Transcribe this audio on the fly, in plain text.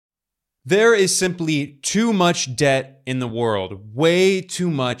There is simply too much debt in the world, way too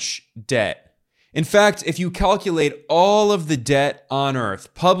much debt. In fact, if you calculate all of the debt on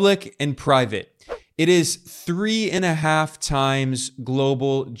Earth, public and private, it is 3.5 times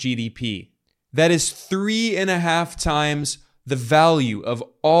global GDP. That is 3.5 times the value of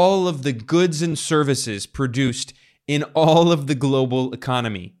all of the goods and services produced in all of the global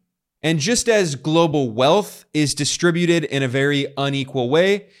economy. And just as global wealth is distributed in a very unequal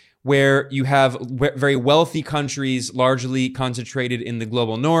way, where you have very wealthy countries largely concentrated in the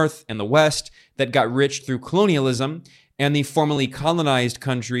global north and the west that got rich through colonialism, and the formerly colonized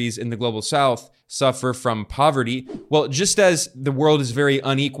countries in the global south suffer from poverty. Well, just as the world is very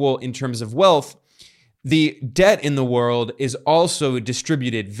unequal in terms of wealth, the debt in the world is also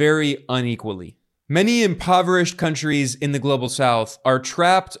distributed very unequally. Many impoverished countries in the global south are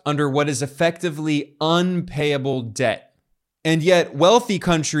trapped under what is effectively unpayable debt. And yet, wealthy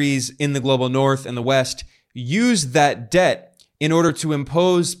countries in the global north and the west use that debt in order to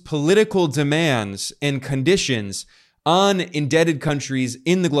impose political demands and conditions on indebted countries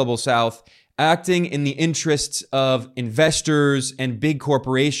in the global south, acting in the interests of investors and big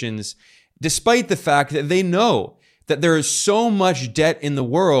corporations, despite the fact that they know that there is so much debt in the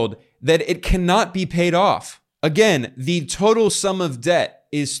world that it cannot be paid off. Again, the total sum of debt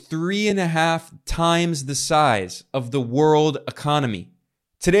is 3.5 times the size of the world economy.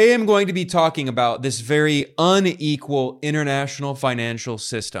 Today, I'm going to be talking about this very unequal international financial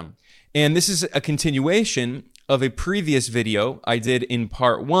system. And this is a continuation of a previous video I did in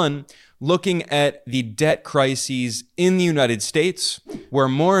part 1, looking at the debt crises in the United States, where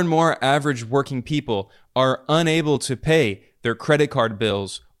more and more average working people are unable to pay their credit card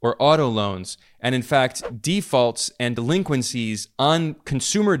bills or auto loans. And in fact, defaults and delinquencies on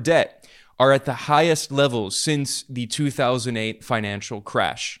consumer debt are at the highest levels since the 2008 financial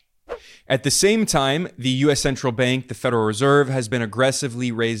crash. At the same time, the U.S. Central Bank, the Federal Reserve, has been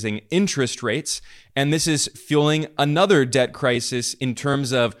aggressively raising interest rates, and this is fueling another debt crisis in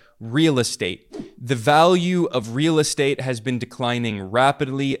terms of real estate. The value of real estate has been declining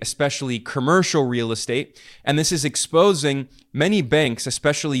rapidly, especially commercial real estate, and this is exposing many banks,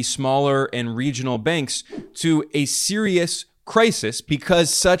 especially smaller and regional banks, to a serious crisis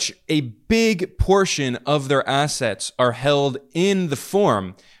because such a big portion of their assets are held in the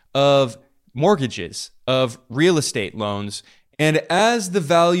form of mortgages, of real estate loans. And as the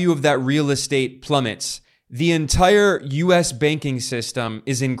value of that real estate plummets, the entire U.S. banking system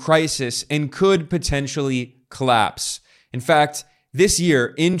is in crisis and could potentially collapse. In fact, this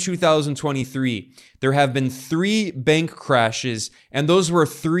year, in 2023, there have been 3 bank crashes, and those were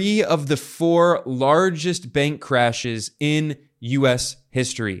 3 of the 4 largest bank crashes in U.S.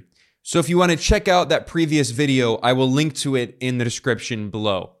 history. So if you want to check out that previous video, I will link to it in the description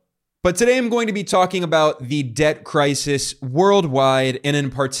below. But today I'm going to be talking about the debt crisis worldwide, and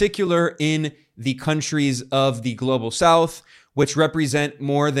in particular in the countries of the global south, which represent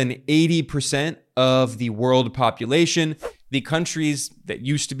more than 80% of the world population. The countries that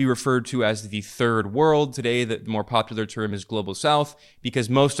used to be referred to as the third world, today the more popular term is global south, because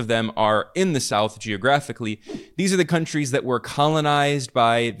most of them are in the south geographically. These are the countries that were colonized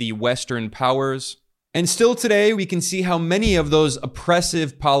by the Western powers. And still today, we can see how many of those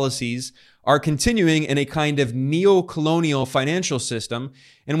oppressive policies are continuing in a kind of neo-colonial financial system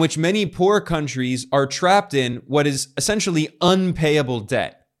in which many poor countries are trapped in what is essentially unpayable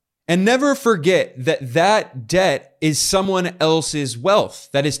debt. And never forget that that debt is someone else's wealth.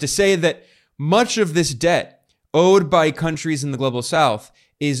 That is to say that much of this debt owed by countries in the global south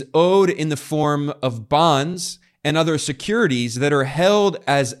is owed in the form of bonds and other securities that are held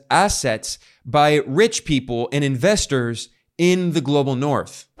as assets by rich people and investors in the global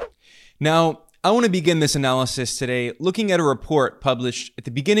north. Now, I want to begin this analysis today looking at a report published at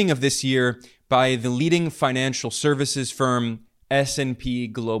the beginning of this year by the leading financial services firm S&P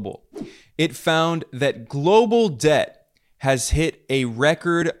Global. It found that global debt has hit a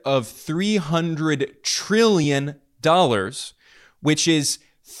record of $300 trillion, which is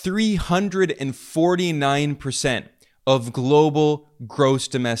 349% of global gross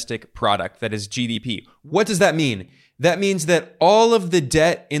domestic product, that is GDP. What does that mean? That means that all of the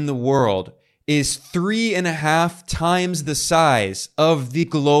debt in the world is 3.5 times the size of the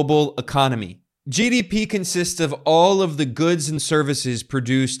global economy. GDP consists of all of the goods and services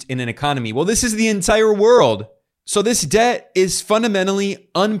produced in an economy. Well, this is the entire world. So this debt is fundamentally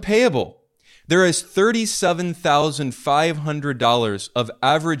unpayable. There is $37,500 of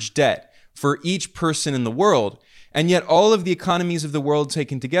average debt for each person in the world, and yet all of the economies of the world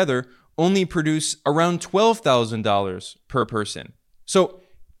taken together only produce around $12,000 per person. So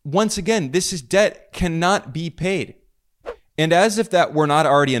once again, this is debt cannot be paid. And as if that were not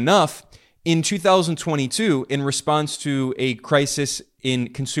already enough, in 2022, in response to a crisis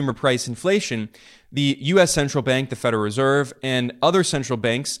in consumer price inflation, the US Central Bank, the Federal Reserve, and other central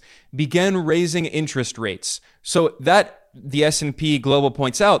banks began raising interest rates. So that, the S&P Global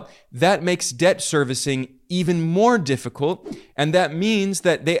points out, that makes debt servicing even more difficult. And that means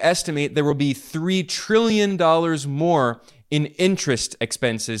that they estimate there will be $3 trillion more in interest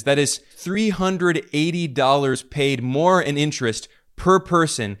expenses. That is $380 paid more in interest per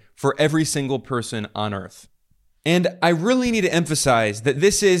person for every single person on Earth. And I really need to emphasize that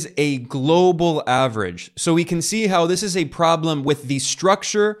this is a global average. So we can see how this is a problem with the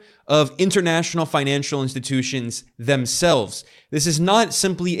structure of international financial institutions themselves. This is not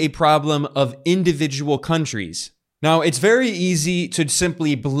simply a problem of individual countries. Now, it's very easy to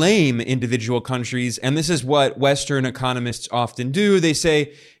simply blame individual countries, and this is what Western economists often do. They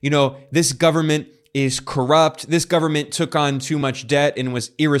say, this government is corrupt, this government took on too much debt and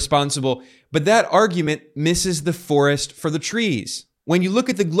was irresponsible. But that argument misses the forest for the trees. When you look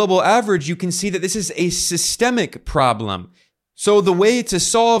at the global average, you can see that this is a systemic problem. So the way to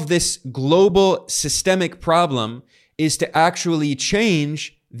solve this global systemic problem is to actually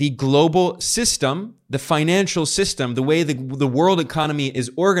change the global system, the financial system, the way the world economy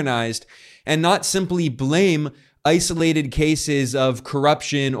is organized, and not simply blame isolated cases of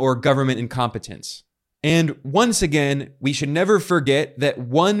corruption or government incompetence. And once again, we should never forget that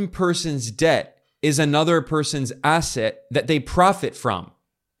one person's debt is another person's asset that they profit from.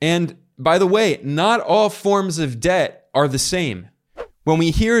 And by the way, not all forms of debt are the same. When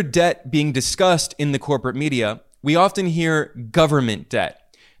we hear debt being discussed in the corporate media, we often hear government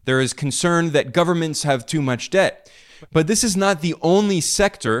debt. There is concern that governments have too much debt. But this is not the only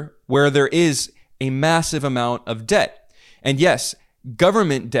sector where there is a massive amount of debt. And yes,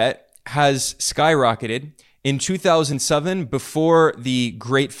 government debt has skyrocketed. In 2007, before the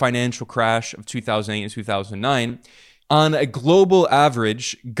great financial crash of 2008 and 2009, on a global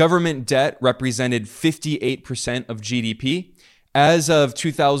average, government debt represented 58% of GDP. As of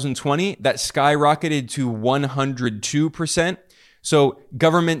 2020, that skyrocketed to 102%. So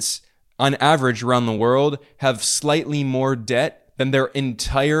governments, on average around the world, have slightly more debt than their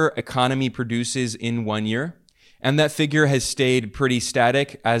entire economy produces in 1 year. And that figure has stayed pretty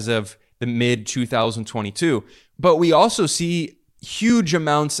static as of the mid-2022. But we also see huge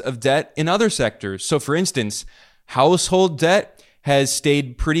amounts of debt in other sectors. So for instance, household debt has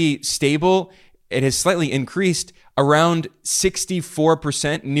stayed pretty stable. It has slightly increased around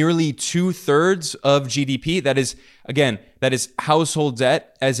 64%, nearly 2/3 of GDP. That is household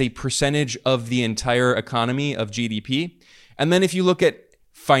debt as a percentage of the entire economy of GDP. And then if you look at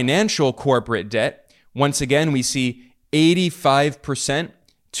financial corporate debt, once again, we see 85%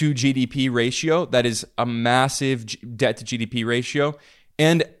 to GDP ratio. That is a massive debt to GDP ratio.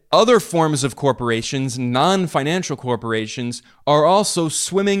 And other forms of corporations, non-financial corporations, are also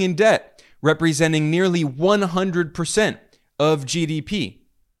swimming in debt, representing nearly 100% of GDP.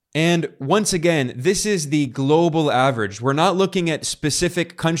 And once again, this is the global average. We're not looking at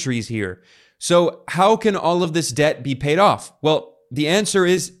specific countries here. So how can all of this debt be paid off? Well, the answer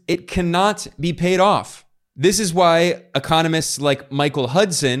is it cannot be paid off. This is why economists like Michael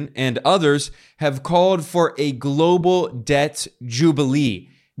Hudson and others have called for a global debt jubilee.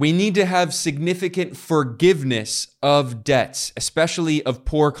 We need to have significant forgiveness of debts, especially of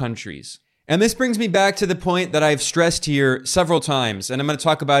poor countries. And this brings me back to the point that I've stressed here several times, and I'm going to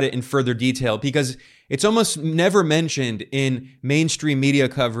talk about it in further detail because it's almost never mentioned in mainstream media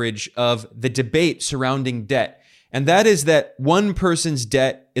coverage of the debate surrounding debt. And that is that one person's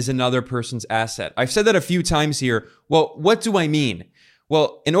debt is another person's asset. I've said that a few times here. Well, what do I mean?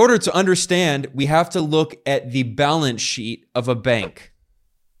 Well, in order to understand, we have to look at the balance sheet of a bank.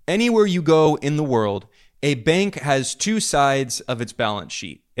 Anywhere you go in the world, a bank has two sides of its balance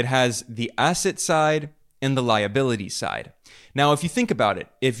sheet. It has the asset side and the liability side. Now, if you think about it,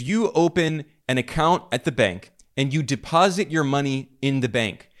 if you open an account at the bank and you deposit your money in the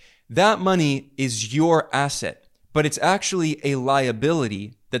bank, that money is your asset. But it's actually a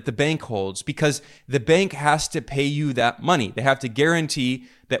liability that the bank holds because the bank has to pay you that money. They have to guarantee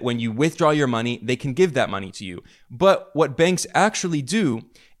that when you withdraw your money, they can give that money to you. But what banks actually do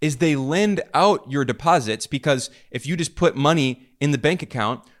is they lend out your deposits because if you just put money in the bank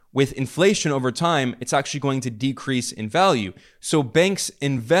account, with inflation over time, it's actually going to decrease in value. So banks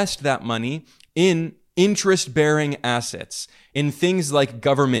invest that money in interest-bearing assets in things like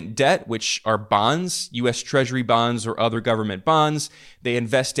government debt, which are bonds, U.S. Treasury bonds or other government bonds. They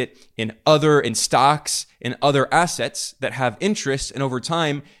invest it in stocks and other assets that have interest, and over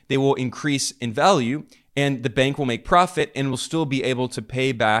time, they will increase in value, and the bank will make profit and will still be able to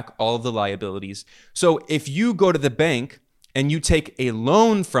pay back all of the liabilities. So if you go to the bank and you take a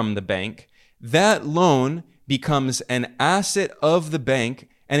loan from the bank, that loan becomes an asset of the bank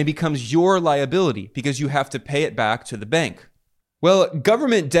and it becomes your liability because you have to pay it back to the bank. Well,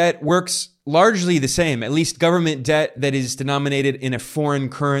 government debt works largely the same, at least government debt that is denominated in a foreign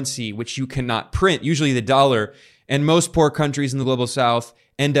currency, which you cannot print, usually the dollar. And most poor countries in the global south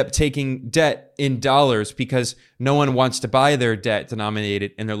end up taking debt in dollars because no one wants to buy their debt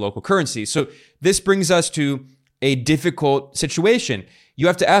denominated in their local currency. So this brings us to a difficult situation. You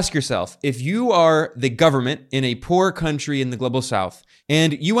have to ask yourself, if you are the government in a poor country in the global south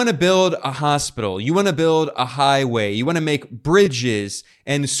and you want to build a hospital, you want to build a highway, you want to make bridges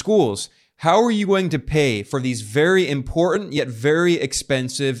and schools, how are you going to pay for these very important yet very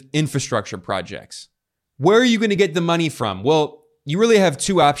expensive infrastructure projects? Where are you going to get the money from? Well, you really have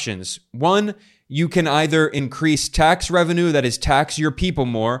two options. One, you can either increase tax revenue, that is tax your people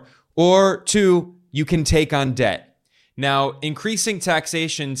more, or two, you can take on debt. Now, increasing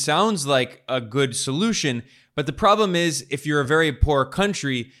taxation sounds like a good solution, but the problem is if you're a very poor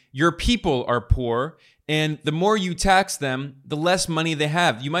country, your people are poor, and the more you tax them, the less money they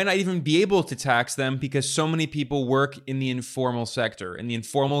have. You might not even be able to tax them because so many people work in the informal sector, in the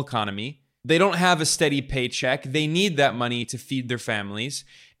informal economy. They don't have a steady paycheck. They need that money to feed their families.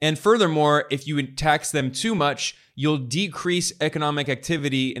 And furthermore, if you tax them too much, you'll decrease economic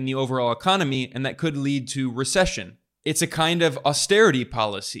activity in the overall economy, and that could lead to recession. It's a kind of austerity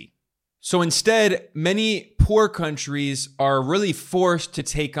policy. So instead, many poor countries are really forced to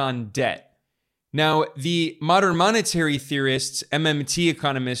take on debt. Now, the modern monetary theorists, MMT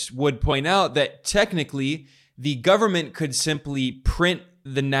economists, would point out that technically the government could simply print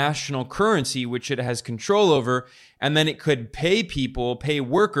the national currency, which it has control over, and then it could pay people, pay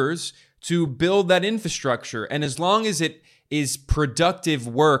workers to build that infrastructure. And as long as it is productive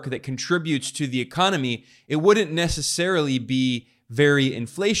work that contributes to the economy, it wouldn't necessarily be very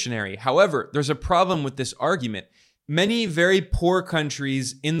inflationary. However, there's a problem with this argument. Many very poor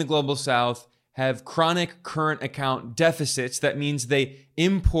countries in the global south have chronic current account deficits. That means they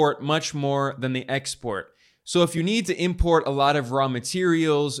import much more than they export. So if you need to import a lot of raw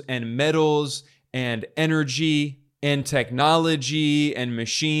materials and metals and energy and technology and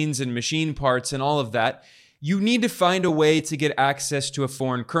machines and machine parts and all of that, you need to find a way to get access to a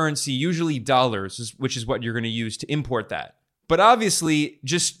foreign currency, usually dollars, which is what you're going to use to import that. But obviously,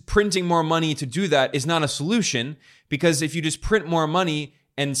 just printing more money to do that is not a solution, because if you just print more money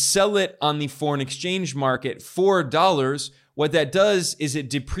and sell it on the foreign exchange market for dollars, what that does is it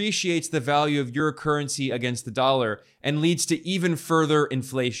depreciates the value of your currency against the dollar and leads to even further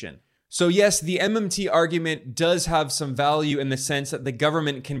inflation. So yes, the MMT argument does have some value in the sense that the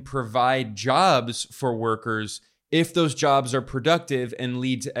government can provide jobs for workers if those jobs are productive and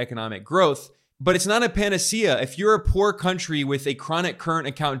lead to economic growth. But it's not a panacea. If you're a poor country with a chronic current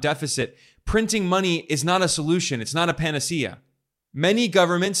account deficit, printing money is not a solution. It's not a panacea. Many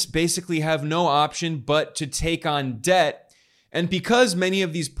governments basically have no option but to take on debt. And because many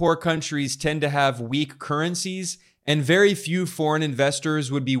of these poor countries tend to have weak currencies, and very few foreign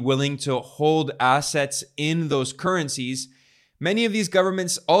investors would be willing to hold assets in those currencies, many of these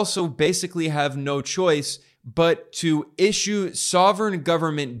governments also basically have no choice but to issue sovereign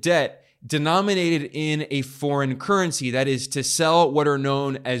government debt denominated in a foreign currency. That is, to sell what are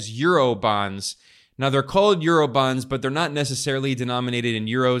known as euro bonds. Now, they're called euro bonds, but they're not necessarily denominated in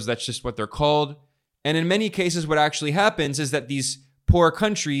euros. That's just what they're called. And in many cases, what actually happens is that these poor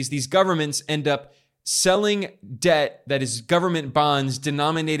countries, these governments, end up selling debt that is government bonds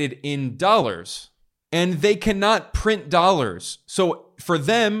denominated in dollars, and they cannot print dollars. So for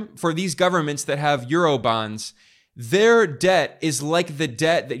them, for these governments that have euro bonds, their debt is like the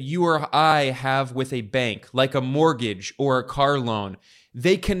debt that you or I have with a bank, like a mortgage or a car loan.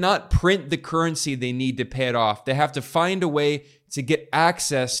 They cannot print the currency they need to pay it off. They have to find a way to get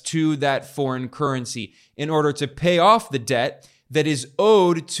access to that foreign currency in order to pay off the debt that is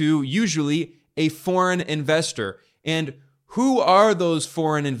owed to usually a foreign investor. And who are those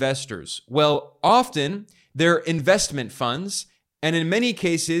foreign investors? Well, often they're investment funds, and in many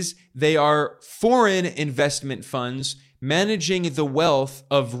cases, they are foreign investment funds managing the wealth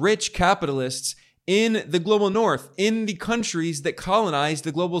of rich capitalists in the global north, in the countries that colonize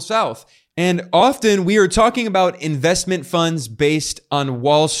the global south. And often we are talking about investment funds based on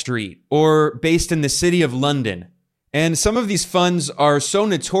Wall Street or based in the city of London. And some of these funds are so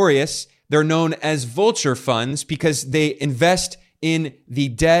notorious, they're known as vulture funds because they invest in the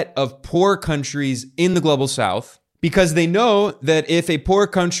debt of poor countries in the global south, because they know that if a poor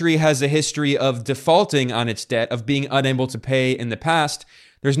country has a history of defaulting on its debt, of being unable to pay in the past,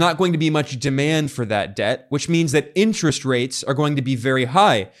 there's not going to be much demand for that debt, which means that interest rates are going to be very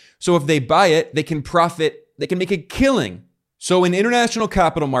high. So if they buy it, they can profit, they can make a killing. So in international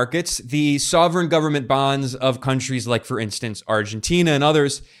capital markets, the sovereign government bonds of countries like, for instance, Argentina and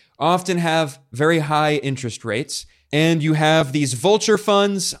others often have very high interest rates. And you have these vulture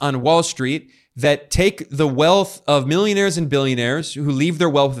funds on Wall Street that take the wealth of millionaires and billionaires who leave their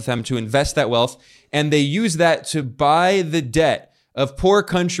wealth with them to invest that wealth, and they use that to buy the debt of poor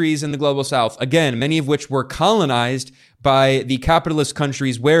countries in the global south. Again, many of which were colonized by the capitalist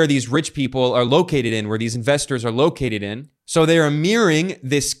countries where these rich people are located in, where these investors are located in. So they are mirroring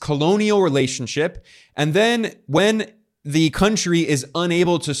this colonial relationship. And then when the country is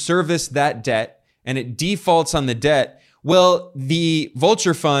unable to service that debt and it defaults on the debt, well, the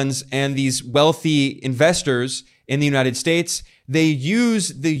vulture funds and these wealthy investors in the United States, they use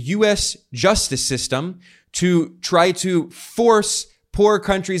the US justice system to try to force poor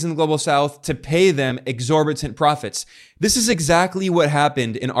countries in the global south to pay them exorbitant profits. This is exactly what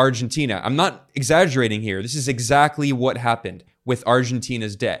happened in Argentina. I'm not exaggerating here. This is exactly what happened with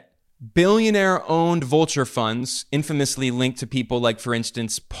Argentina's debt. Billionaire-owned vulture funds, infamously linked to people like, for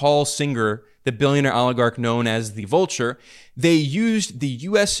instance, Paul Singer, the billionaire oligarch known as the Vulture, they used the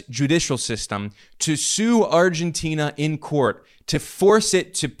US judicial system to sue Argentina in court to force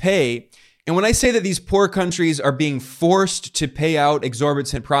it to pay. And when I say that these poor countries are being forced to pay out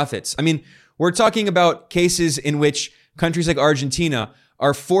exorbitant profits, I mean, we're talking about cases in which countries like Argentina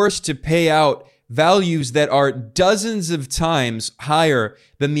are forced to pay out values that are dozens of times higher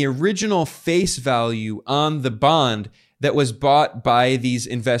than the original face value on the bond that was bought by these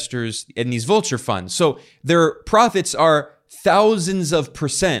investors in these vulture funds. So their profits are thousands of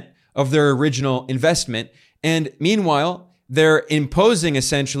percent of their original investment. And meanwhile, they're imposing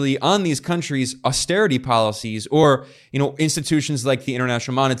essentially on these countries austerity policies, or, institutions like the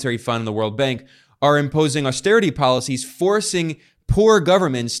International Monetary Fund and the World Bank are imposing austerity policies, forcing poor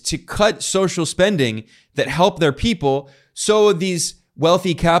governments to cut social spending that help their people, so these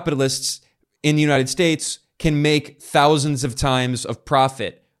wealthy capitalists in the United States can make thousands of times of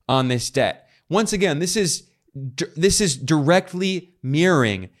profit on this debt. Once again, this is directly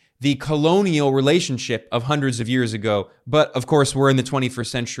mirroring the colonial relationship of hundreds of years ago. But of course, we're in the 21st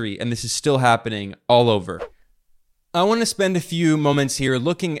century and this is still happening all over. I want to spend a few moments here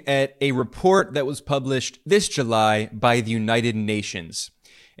looking at a report that was published this July by the United Nations.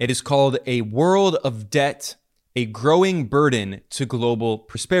 It is called A World of Debt, a Growing Burden to Global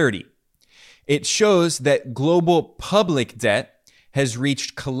Prosperity. It shows that global public debt has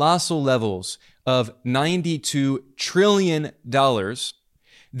reached colossal levels of $92 trillion.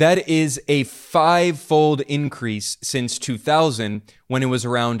 That is a 5-fold increase since 2000, when it was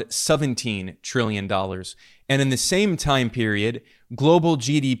around $17 trillion. And in the same time period, global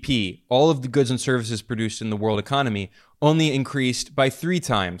GDP, all of the goods and services produced in the world economy, only increased by 3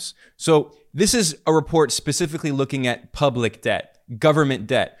 times. So this is a report specifically looking at public debt, government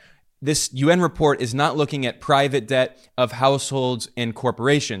debt. This UN report is not looking at private debt of households and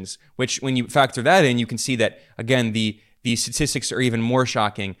corporations, which when you factor that in, you can see that, again, the statistics are even more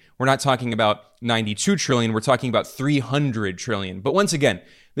shocking. We're not talking about 92 trillion, we're talking about 300 trillion. But once again,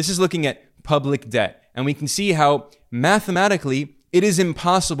 this is looking at public debt. And we can see how mathematically it is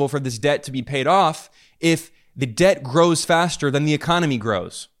impossible for this debt to be paid off if the debt grows faster than the economy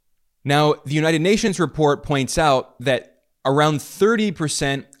grows. Now, the United Nations report points out that around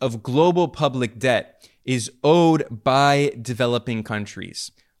 30% of global public debt is owed by developing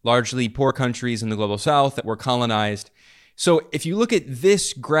countries, largely poor countries in the global south that were colonized. So if you look at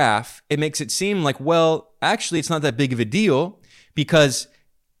this graph, it makes it seem like, well, actually it's not that big of a deal, because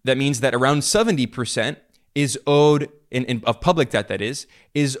that means that around 70% is owed, of public debt that is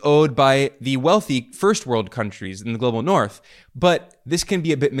owed by the wealthy first world countries in the global north. But this can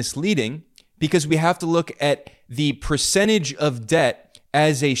be a bit misleading, because we have to look at the percentage of debt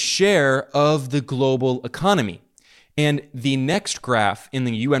as a share of the global economy. And the next graph in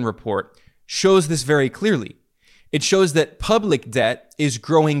the UN report shows this very clearly. It shows that public debt is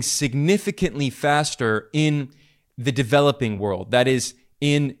growing significantly faster in the developing world, that is,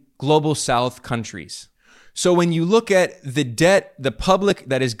 in global south countries. So when you look at the debt, the public,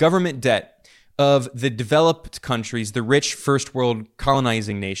 that is government debt of the developed countries, the rich first world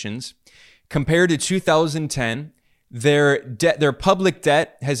colonizing nations, Compared to 2010, their public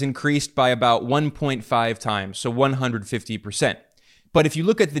debt has increased by about 1.5 times, so 150%. But if you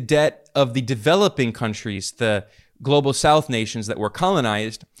look at the debt of the developing countries, the global South nations that were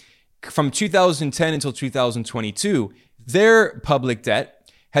colonized, from 2010 until 2022, their public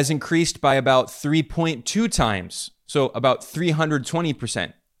debt has increased by about 3.2 times, so about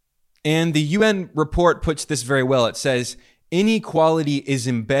 320%. And the UN report puts this very well. It says, inequality is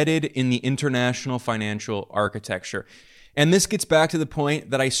embedded in the international financial architecture. And this gets back to the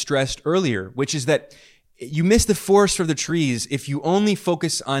point that I stressed earlier, which is that you miss the forest for the trees if you only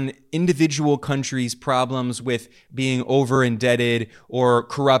focus on individual countries' problems with being over indebted or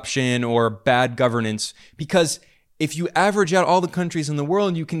corruption or bad governance. Because if you average out all the countries in the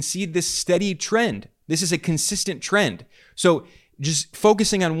world, you can see this steady trend. This is a consistent trend. So just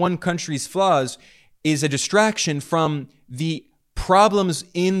focusing on one country's flaws is a distraction from the problems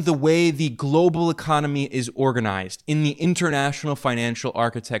in the way the global economy is organized, in the international financial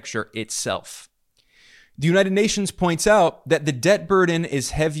architecture itself. The United Nations points out that the debt burden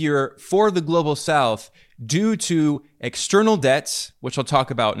is heavier for the global South due to external debts, which I'll talk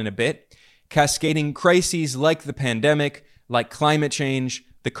about in a bit, cascading crises like the pandemic, like climate change,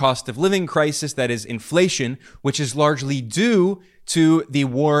 the cost of living crisis, that is inflation, which is largely due to the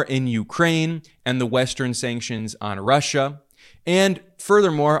war in Ukraine and the Western sanctions on Russia. And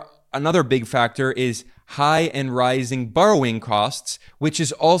furthermore, another big factor is high and rising borrowing costs, which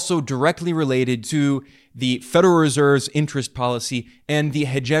is also directly related to the Federal Reserve's interest policy and the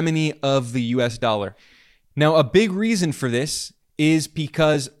hegemony of the US dollar. Now, a big reason for this is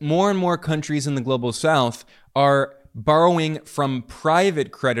because more and more countries in the global South are borrowing from private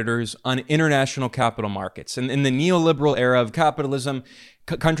creditors on international capital markets. And in the neoliberal era of capitalism,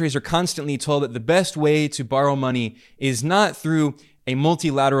 countries are constantly told that the best way to borrow money is not through a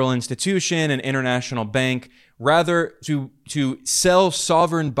multilateral institution, an international bank, rather to sell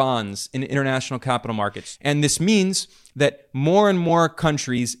sovereign bonds in international capital markets. And this means that more and more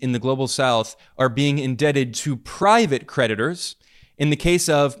countries in the global South are being indebted to private creditors. In the case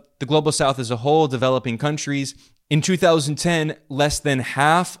of the global South as a whole, developing countries, in 2010, less than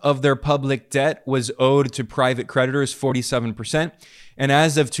half of their public debt was owed to private creditors, 47%. And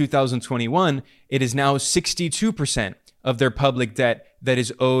as of 2021, it is now 62% of their public debt that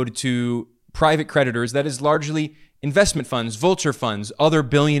is owed to private creditors. That is largely investment funds, vulture funds, other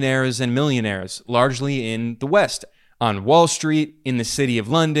billionaires and millionaires, largely in the West, on Wall Street, in the city of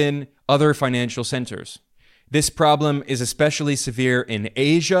London, other financial centers. This problem is especially severe in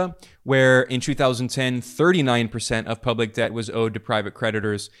Asia, where in 2010, 39% of public debt was owed to private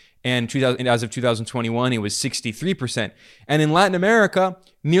creditors, and as of 2021, it was 63%. And in Latin America,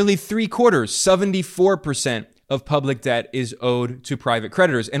 nearly 3/4, 74% of public debt is owed to private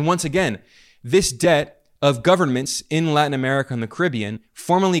creditors. And once again, this debt of governments in Latin America and the Caribbean,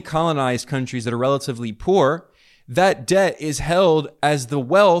 formerly colonized countries that are relatively poor, that debt is held as the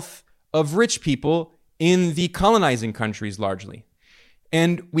wealth of rich people in the colonizing countries largely.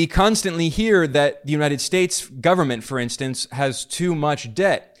 And we constantly hear that the United States government, for instance, has too much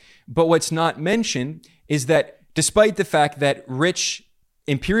debt. But what's not mentioned is that despite the fact that rich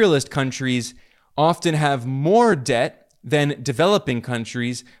imperialist countries often have more debt than developing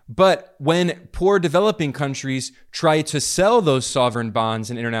countries, but when poor developing countries try to sell those sovereign bonds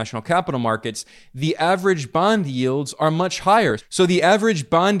in international capital markets, the average bond yields are much higher. So the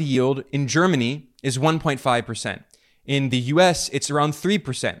average bond yield in Germany is 1.5%. In the US, it's around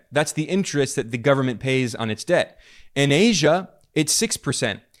 3%. That's the interest that the government pays on its debt. In Asia, it's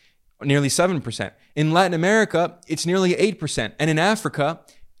 6%, nearly 7%. In Latin America, it's nearly 8%. And in Africa,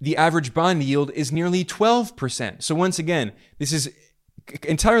 the average bond yield is nearly 12%. So once again, this is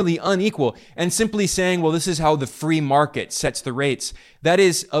entirely unequal. And simply saying, well, this is how the free market sets the rates, that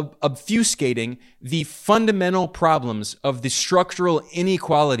is obfuscating the fundamental problems of the structural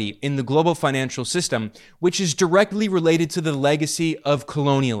inequality in the global financial system, which is directly related to the legacy of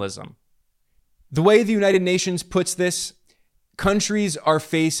colonialism. The way the United Nations puts this, countries are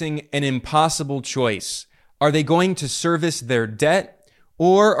facing an impossible choice. Are they going to service their debt?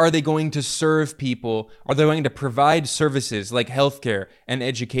 Or are they going to serve people? Are they going to provide services like healthcare and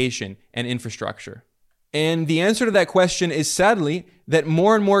education and infrastructure? And the answer to that question is sadly that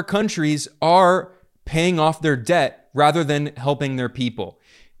more and more countries are paying off their debt rather than helping their people.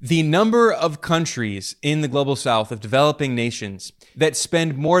 The number of countries in the global South, of developing nations, that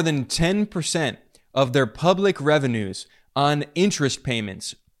spend more than 10% of their public revenues on interest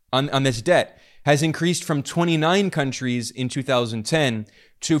payments on this debt has increased from 29 countries in 2010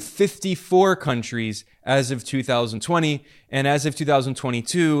 to 54 countries as of 2020. And as of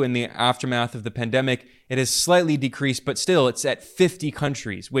 2022, in the aftermath of the pandemic, it has slightly decreased, but still it's at 50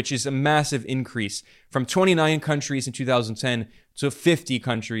 countries, which is a massive increase from 29 countries in 2010 to 50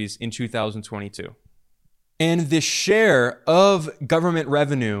 countries in 2022. And the share of government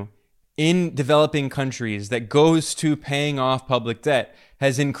revenue in developing countries that goes to paying off public debt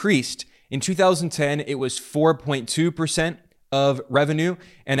has increased. In 2010, it was 4.2% of revenue.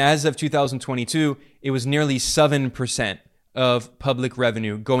 And as of 2022, it was nearly 7% of public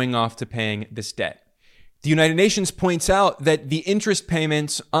revenue going off to paying this debt. The United Nations points out that the interest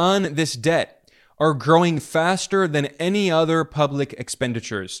payments on this debt are growing faster than any other public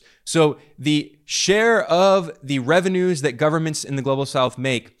expenditures. So the share of the revenues that governments in the Global South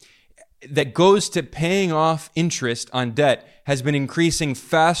make that goes to paying off interest on debt has been increasing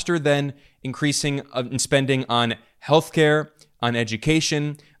faster than increasing in spending on healthcare, on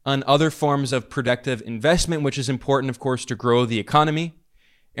education, on other forms of productive investment, which is important, of course, to grow the economy.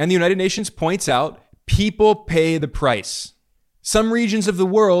 And the United Nations points out people pay the price. Some regions of the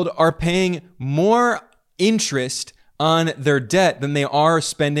world are paying more interest on their debt than they are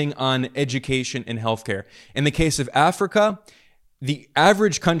spending on education and healthcare. In the case of Africa, the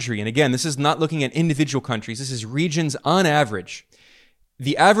average country, and again, this is not looking at individual countries, this is regions on average.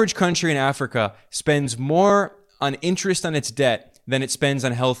 The average country in Africa spends more on interest on its debt than it spends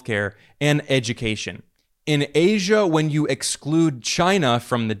on healthcare and education. In Asia, when you exclude China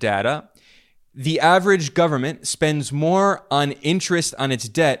from the data, the average government spends more on interest on its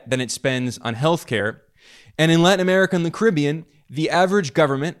debt than it spends on healthcare. And in Latin America and the Caribbean, the average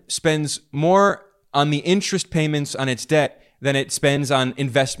government spends more on the interest payments on its debt than it spends on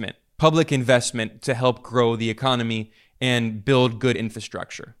investment, public investment to help grow the economy and build good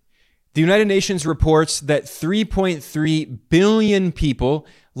infrastructure. The United Nations reports that 3.3 billion people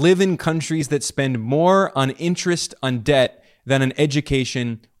live in countries that spend more on interest on debt than on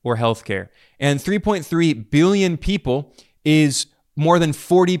education or healthcare. And 3.3 billion people is more than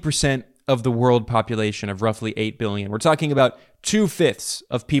 40% of the world population of roughly 8 billion. We're talking about 2/5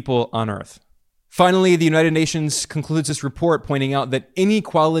 of people on Earth. Finally, the United Nations concludes this report pointing out that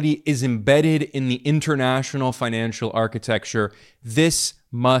inequality is embedded in the international financial architecture. This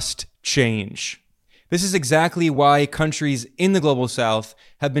must change. This is exactly why countries in the Global South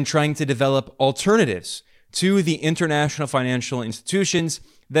have been trying to develop alternatives to the international financial institutions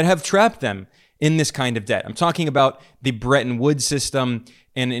that have trapped them in this kind of debt. I'm talking about the Bretton Woods system,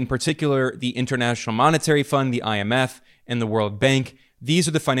 and in particular, the International Monetary Fund, the IMF, and the World Bank. These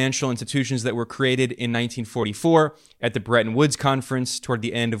are the financial institutions that were created in 1944 at the Bretton Woods Conference toward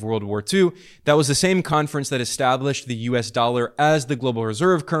the end of World War II. That was the same conference that established the US dollar as the global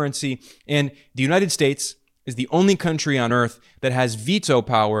reserve currency. And the United States is the only country on earth that has veto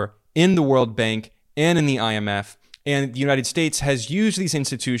power in the World Bank and in the IMF. And the United States has used these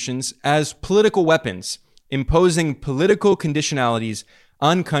institutions as political weapons, imposing political conditionalities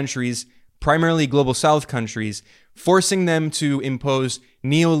on countries, primarily Global South countries, forcing them to impose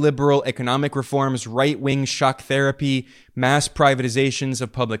neoliberal economic reforms, right-wing shock therapy, mass privatizations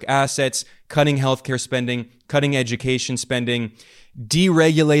of public assets, cutting healthcare spending, cutting education spending,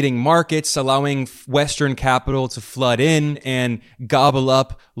 deregulating markets, allowing Western capital to flood in and gobble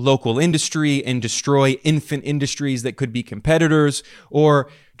up local industry and destroy infant industries that could be competitors, or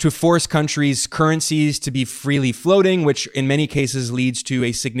to force countries' currencies to be freely floating, which in many cases leads to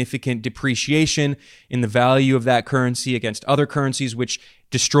a significant depreciation in the value of that currency against other currencies, which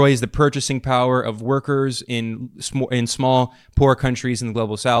destroys the purchasing power of workers in small, poor countries in the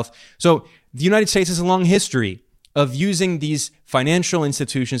Global South. So the United States has a long history of using these financial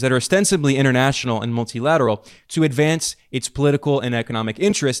institutions that are ostensibly international and multilateral to advance its political and economic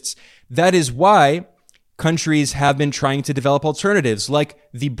interests. That is why countries have been trying to develop alternatives, like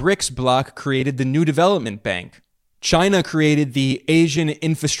the BRICS bloc created the New Development Bank. China created the Asian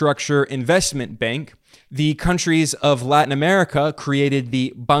Infrastructure Investment Bank. The countries of Latin America created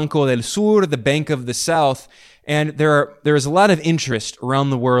the Banco del Sur, the Bank of the South. And there is a lot of interest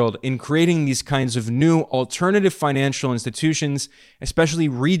around the world in creating these kinds of new alternative financial institutions, especially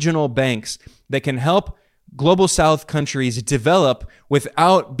regional banks that can help Global South countries develop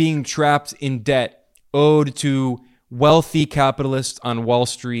without being trapped in debt owed to wealthy capitalists on Wall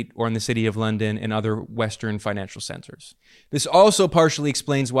Street or in the City of London and other Western financial centers. This also partially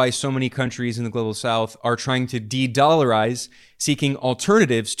explains why so many countries in the Global South are trying to de-dollarize, seeking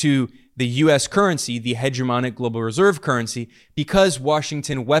alternatives to the US currency, the hegemonic global reserve currency, because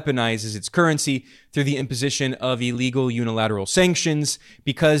Washington weaponizes its currency through the imposition of illegal unilateral sanctions,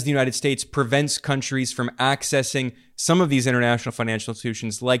 because the United States prevents countries from accessing some of these international financial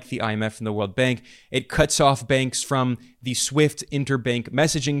institutions like the IMF and the World Bank. It cuts off banks from the SWIFT interbank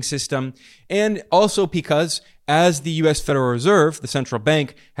messaging system, and also because as the US Federal Reserve, the central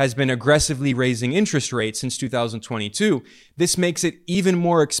bank, has been aggressively raising interest rates since 2022, this makes it even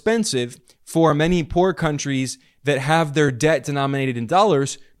more expensive for many poor countries that have their debt denominated in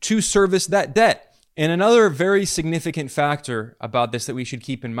dollars to service that debt. And another very significant factor about this that we should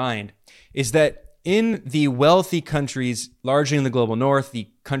keep in mind is that in the wealthy countries, largely in the global north, the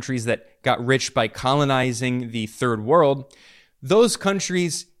countries that got rich by colonizing the third world, those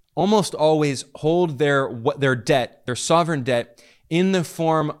countries almost always hold their debt, their sovereign debt, in the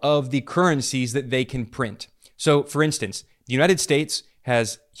form of the currencies that they can print. So, for instance, the United States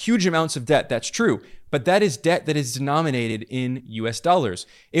has huge amounts of debt. That's true. But that is debt that is denominated in US dollars.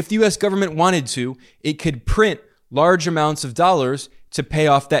 If the US government wanted to, it could print large amounts of dollars to pay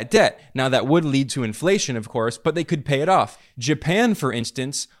off that debt. Now, that would lead to inflation, of course, but they could pay it off. Japan, for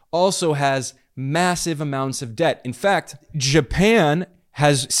instance, also has massive amounts of debt. In fact, Japan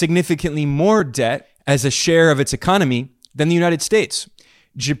has significantly more debt as a share of its economy than the United States.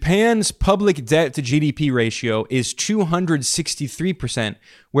 Japan's public debt to GDP ratio is 263%,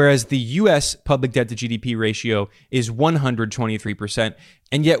 whereas the US public debt to GDP ratio is 123%.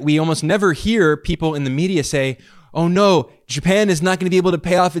 And yet we almost never hear people in the media say, oh no, Japan is not going to be able to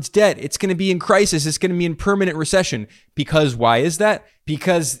pay off its debt. It's going to be in crisis. It's going to be in permanent recession. Because why is that?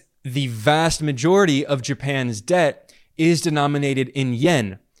 Because the vast majority of Japan's debt is denominated in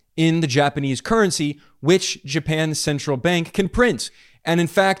yen, in the Japanese currency, which Japan's central bank can print. And in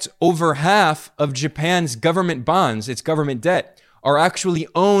fact, over half of Japan's government bonds, its government debt, are actually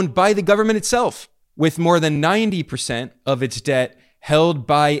owned by the government itself, with more than 90% of its debt held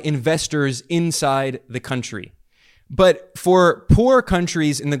by investors inside the country. But for poor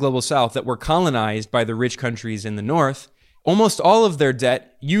countries in the global south that were colonized by the rich countries in the north, almost all of their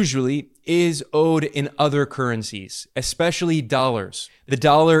debt usually is owed in other currencies, especially dollars. The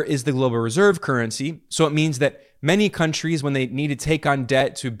dollar is the global reserve currency, so it means that many countries, when they need to take on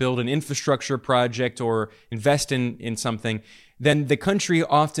debt to build an infrastructure project or invest in something, then the country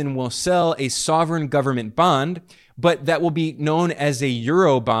often will sell a sovereign government bond, but that will be known as a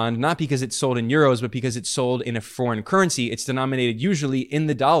euro bond, not because it's sold in euros, but because it's sold in a foreign currency. It's denominated usually in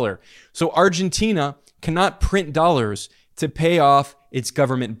the dollar. So Argentina cannot print dollars to pay off its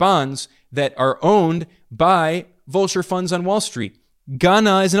government bonds that are owned by vulture funds on Wall Street.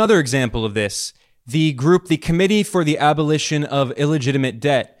 Ghana is another example of this. The Committee for the Abolition of Illegitimate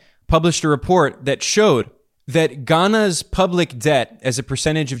Debt, published a report that showed that Ghana's public debt as a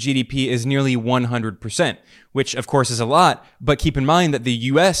percentage of GDP is nearly 100%, which of course is a lot, but keep in mind that the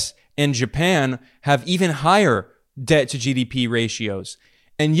US and Japan have even higher debt to GDP ratios.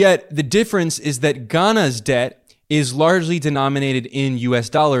 And yet the difference is that Ghana's debt is largely denominated in US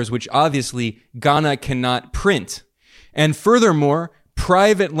dollars, which obviously Ghana cannot print. And furthermore,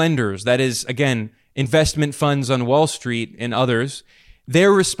 private lenders, that is, again, investment funds on Wall Street and others,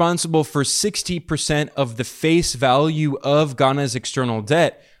 they're responsible for 60% of the face value of Ghana's external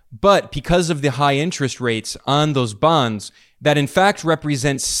debt. But because of the high interest rates on those bonds, that in fact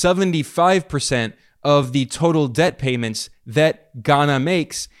represents 75% of the total debt payments that Ghana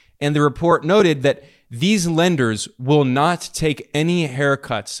makes. And the report noted that these lenders will not take any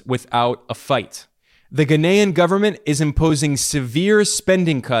haircuts without a fight. The Ghanaian government is imposing severe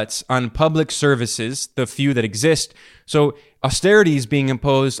spending cuts on public services, the few that exist. So austerity is being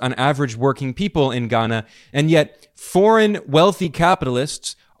imposed on average working people in Ghana, and yet foreign wealthy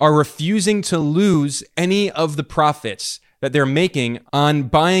capitalists are refusing to lose any of the profits that they're making on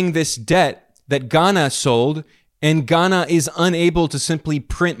buying this debt that Ghana sold, and Ghana is unable to simply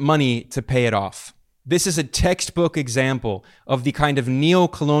print money to pay it off. This is a textbook example of the kind of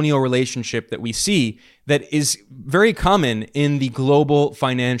neo-colonial relationship that we see that is very common in the global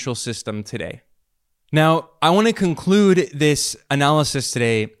financial system today. Now, I want to conclude this analysis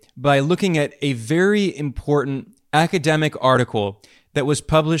today by looking at a very important academic article that was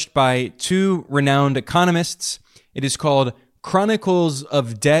published by two renowned economists. It is called Chronicles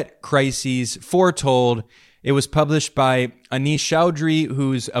of Debt Crises Foretold. It was published by Anish Chaudhry,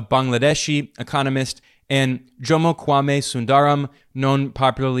 who's a Bangladeshi economist, and Jomo Kwame Sundaram, known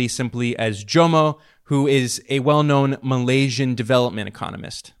popularly simply as Jomo, who is a well-known Malaysian development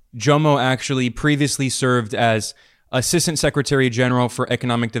economist. Jomo actually previously served as Assistant Secretary General for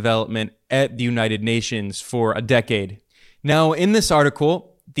Economic Development at the United Nations for a decade. Now, in this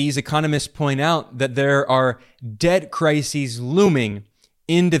article, these economists point out that there are debt crises looming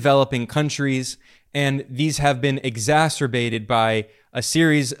in developing countries, and these have been exacerbated by a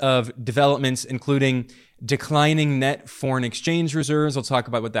series of developments, including declining net foreign exchange reserves. I'll talk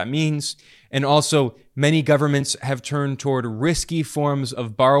about what that means. And also, many governments have turned toward risky forms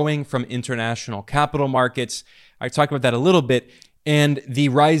of borrowing from international capital markets. I talked about that a little bit. And the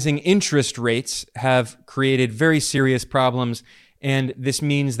rising interest rates have created very serious problems. And this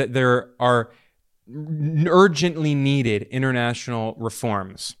means that there are urgently needed international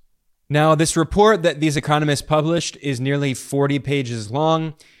reforms. Now, this report that these economists published is nearly 40 pages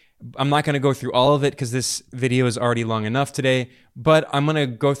long. I'm not going to go through all of it because this video is already long enough today, but I'm going to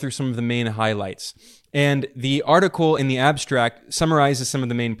go through some of the main highlights. And the article in the abstract summarizes some of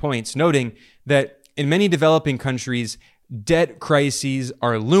the main points, noting that in many developing countries, debt crises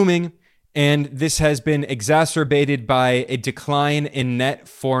are looming, and this has been exacerbated by a decline in net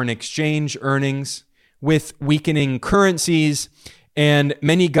foreign exchange earnings with weakening currencies, and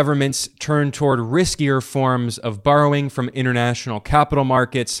many governments turn toward riskier forms of borrowing from international capital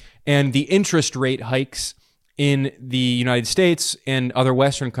markets, and the interest rate hikes in the United States and other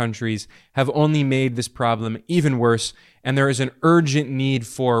Western countries have only made this problem even worse, and there is an urgent need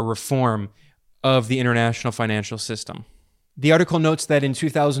for reform of the international financial system. The article notes that in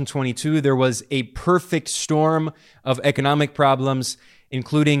 2022, there was a perfect storm of economic problems,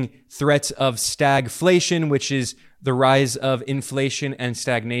 including threats of stagflation, which is the rise of inflation and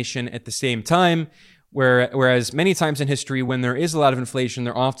stagnation at the same time, whereas many times in history, when there is a lot of inflation,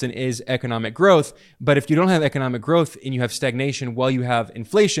 there often is economic growth. But if you don't have economic growth and you have stagnation while you have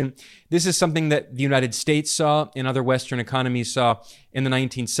inflation, this is something that the United States saw and other Western economies saw in the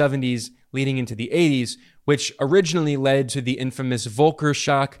 1970s leading into the 80s, which originally led to the infamous Volcker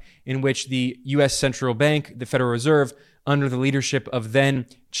shock, in which the U.S. Central Bank, the Federal Reserve, under the leadership of then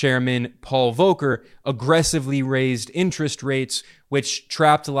Chairman Paul Volcker, aggressively raised interest rates, which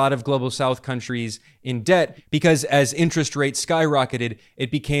trapped a lot of global South countries in debt because as interest rates skyrocketed,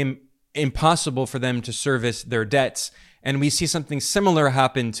 it became impossible for them to service their debts. And we see something similar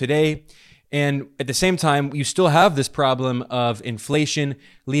happen today. And at the same time, you still have this problem of inflation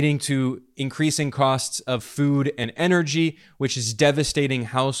leading to increasing costs of food and energy, which is devastating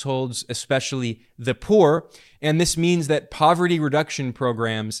households, especially the poor. And this means that poverty reduction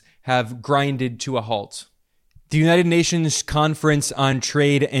programs have grinded to a halt. The United Nations Conference on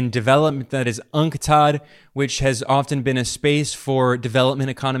Trade and Development, that is UNCTAD, which has often been a space for development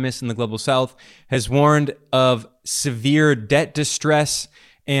economists in the global South, has warned of severe debt distress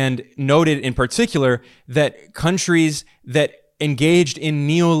and noted in particular that countries that engaged in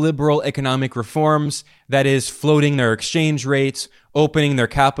neoliberal economic reforms, that is, floating their exchange rates, opening their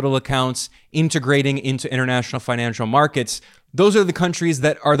capital accounts, integrating into international financial markets, those are the countries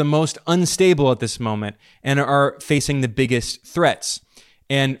that are the most unstable at this moment and are facing the biggest threats.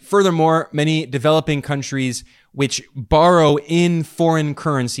 And furthermore, many developing countries which borrow in foreign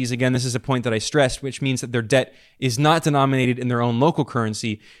currencies, again, this is a point that I stressed, which means that their debt is not denominated in their own local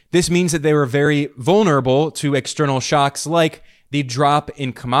currency. This means that they were very vulnerable to external shocks like the drop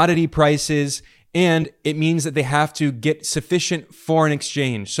in commodity prices, and it means that they have to get sufficient foreign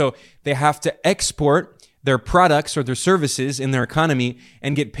exchange. So they have to export their products or their services in their economy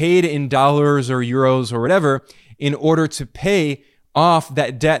and get paid in dollars or euros or whatever in order to pay off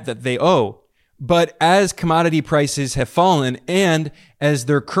that debt that they owe. But as commodity prices have fallen and as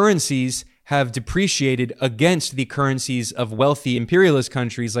their currencies have depreciated against the currencies of wealthy imperialist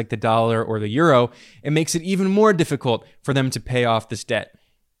countries like the dollar or the euro, it makes it even more difficult for them to pay off this debt.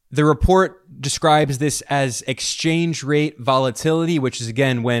 The report describes this as exchange rate volatility, which is,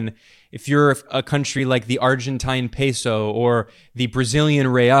 again, when if you're a country like the Argentine peso or the Brazilian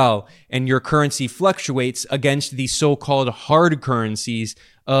real and your currency fluctuates against the so-called hard currencies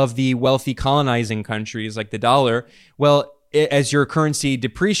of the wealthy colonizing countries like the dollar, well, as your currency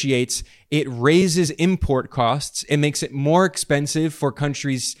depreciates, it raises import costs. It makes it more expensive for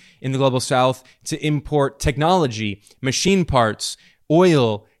countries in the global South to import technology, machine parts,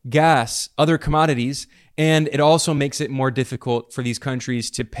 oil, gas, other commodities. And it also makes it more difficult for these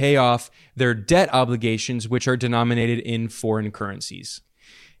countries to pay off their debt obligations, which are denominated in foreign currencies.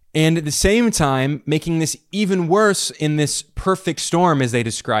 And at the same time, making this even worse in this perfect storm, as they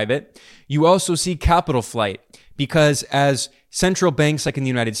describe it, you also see capital flight, because as central banks like in the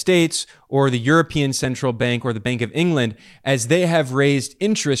United States or the European Central Bank or the Bank of England, as they have raised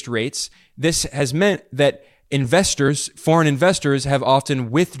interest rates, this has meant that foreign investors have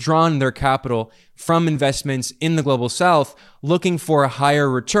often withdrawn their capital from investments in the global South, looking for higher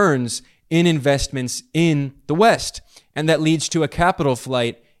returns in investments in the West. And that leads to a capital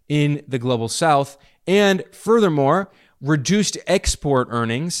flight in the global south, and furthermore, reduced export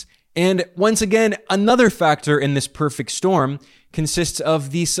earnings. And once again, another factor in this perfect storm consists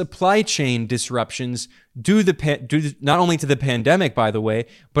of the supply chain disruptions due not only to the pandemic, by the way,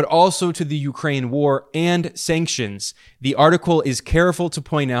 but also to the Ukraine war and sanctions. The article is careful to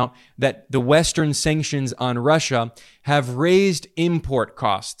point out that the Western sanctions on Russia have raised import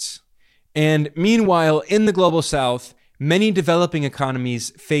costs. And meanwhile, in the global south, many developing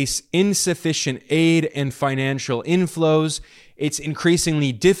economies face insufficient aid and financial inflows. It's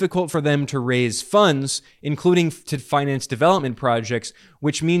increasingly difficult for them to raise funds, including to finance development projects,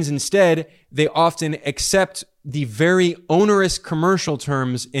 which means instead they often accept the very onerous commercial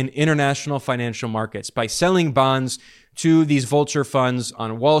terms in international financial markets by selling bonds to these vulture funds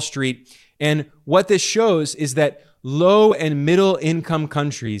on Wall Street. And what this shows is that low and middle income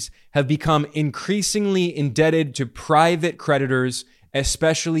countries have become increasingly indebted to private creditors,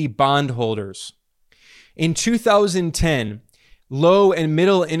 especially bondholders. In 2010, low and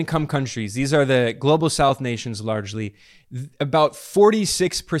middle income countries, these are the global south nations largely, about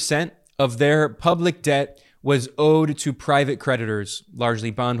 46% of their public debt was owed to private creditors,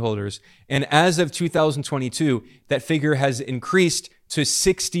 largely bondholders. And as of 2022, that figure has increased to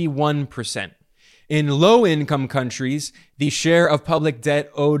 61%. In low-income countries, the share of public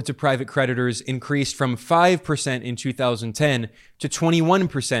debt owed to private creditors increased from 5% in 2010 to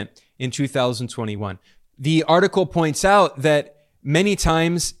 21% in 2021. The article points out that many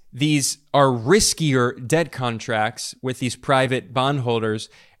times these are riskier debt contracts with these private bondholders,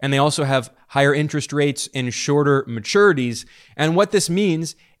 and they also have higher interest rates and shorter maturities. And what this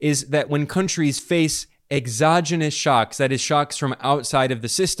means is that when countries face exogenous shocks, that is shocks from outside of the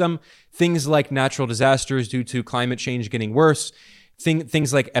system, things like natural disasters due to climate change getting worse,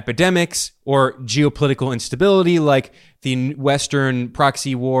 things like epidemics or geopolitical instability, like the Western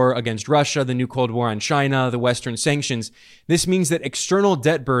proxy war against Russia, the new Cold War on China, the Western sanctions. This means that external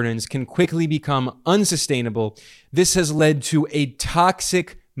debt burdens can quickly become unsustainable. This has led to a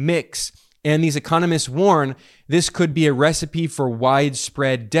toxic mix. And these economists warn this could be a recipe for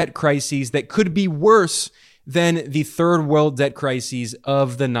widespread debt crises that could be worse than the third world debt crises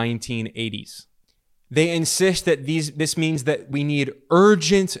of the 1980s. They insist that this means that we need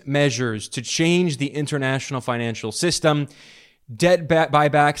urgent measures to change the international financial system. Debt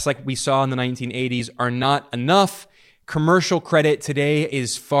buybacks like we saw in the 1980s are not enough. Commercial credit today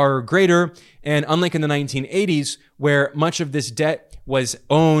is far greater. And unlike in the 1980s, where much of this debt was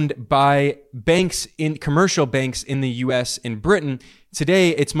owned by commercial banks in the US and Britain,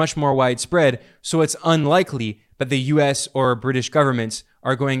 today it's much more widespread. So it's unlikely that the US or British governments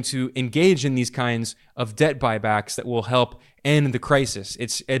are going to engage in these kinds of debt buybacks that will help end the crisis.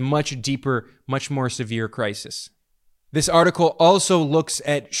 It's a much deeper, much more severe crisis. This article also looks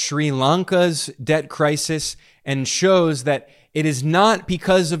at Sri Lanka's debt crisis and shows that it is not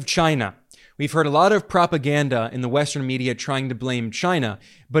because of China. We've heard a lot of propaganda in the Western media trying to blame China,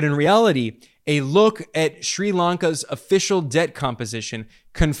 but in reality, a look at Sri Lanka's official debt composition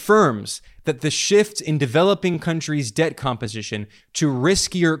confirms that the shift in developing countries' debt composition to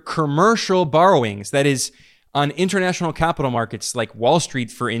riskier commercial borrowings, that is, on international capital markets like Wall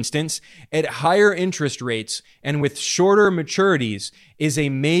Street, for instance, at higher interest rates and with shorter maturities, is a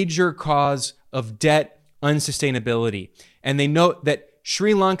major cause of debt unsustainability. And they note that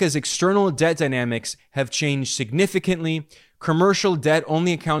Sri Lanka's external debt dynamics have changed significantly. Commercial debt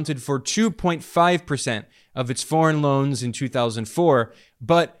only accounted for 2.5% of its foreign loans in 2004,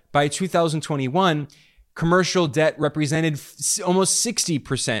 but by 2021, commercial debt represented almost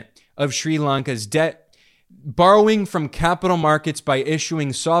 60% of Sri Lanka's debt. Borrowing from capital markets by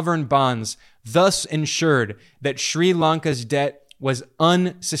issuing sovereign bonds thus ensured that Sri Lanka's debt was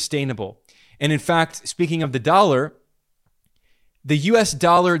unsustainable. And in fact, speaking of the dollar, the US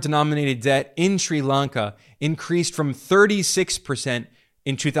dollar denominated debt in Sri Lanka increased from 36%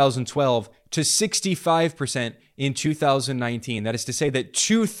 in 2012 to 65% in 2019. That is to say that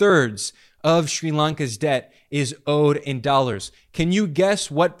 2/3 of Sri Lanka's debt is owed in dollars. Can you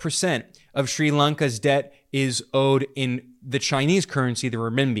guess what percent of Sri Lanka's debt is owed in the Chinese currency, the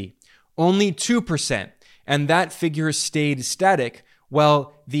renminbi? Only 2%. And that figure stayed static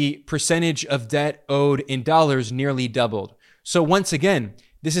while the percentage of debt owed in dollars nearly doubled. So once again,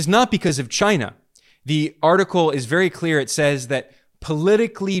 this is not because of China. The article is very clear. It says that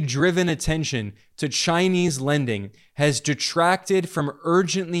politically driven attention to Chinese lending has detracted from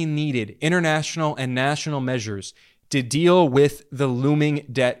urgently needed international and national measures to deal with the looming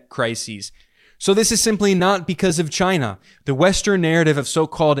debt crises. So this is simply not because of China. The Western narrative of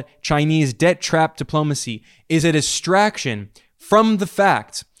so-called Chinese debt trap diplomacy is a distraction from the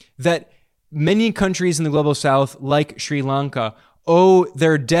fact that many countries in the global south, like Sri Lanka, owe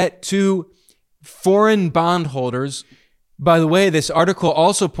their debt to foreign bondholders. By the way, this article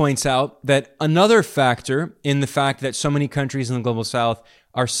also points out that another factor in the fact that so many countries in the global south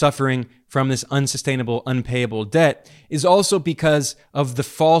are suffering from this unsustainable, unpayable debt is also because of the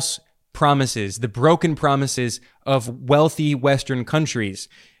false promises, the broken promises of wealthy Western countries.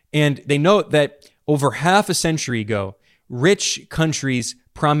 And they note that over half a century ago, rich countries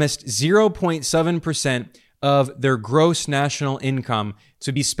promised 0.7% of their gross national income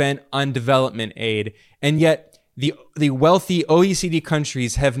to be spent on development aid. And yet the wealthy OECD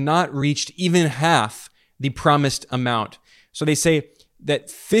countries have not reached even half the promised amount. So they say that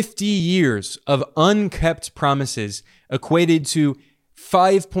 50 years of unkept promises equated to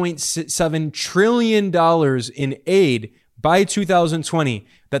 $5.7 trillion in aid by 2020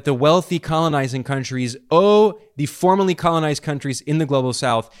 that the wealthy colonizing countries owe the formerly colonized countries in the global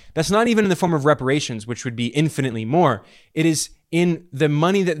south. That's not even in the form of reparations, which would be infinitely more. It is in the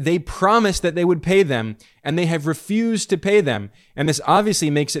money that they promised that they would pay them, and they have refused to pay them. And this obviously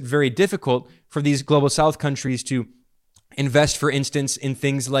makes it very difficult for these global south countries to invest, for instance, in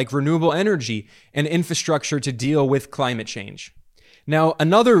things like renewable energy and infrastructure to deal with climate change. Now,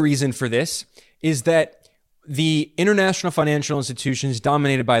 another reason for this is that the international financial institutions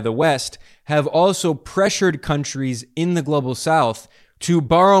dominated by the West have also pressured countries in the global south to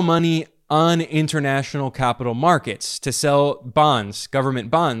borrow money on international capital markets to sell bonds, government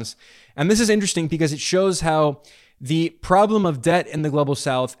bonds. And this is interesting because it shows how the problem of debt in the global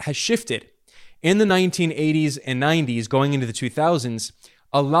south has shifted. In the 1980s and 90s, going into the 2000s,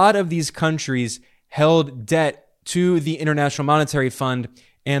 a lot of these countries held debt to the International Monetary Fund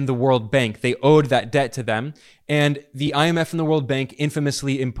and the World Bank. They owed that debt to them. And the IMF and the World Bank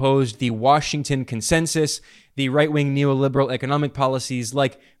infamously imposed the Washington Consensus, the right-wing neoliberal economic policies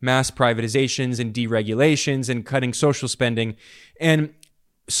like mass privatizations and deregulations and cutting social spending. And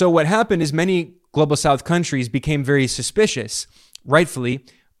so what happened is many global south countries became very suspicious, rightfully,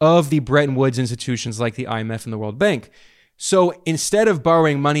 of the Bretton Woods institutions like the IMF and the World Bank. So instead of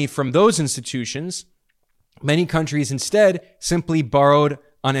borrowing money from those institutions, many countries instead simply borrowed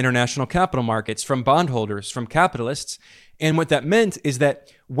on international capital markets from bondholders, from capitalists. And what that meant is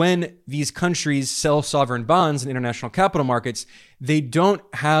that when these countries sell sovereign bonds in international capital markets, they don't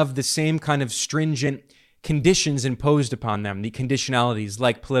have the same kind of stringent conditions imposed upon them, the conditionalities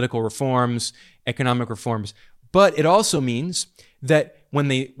like political reforms, economic reforms. But it also means that when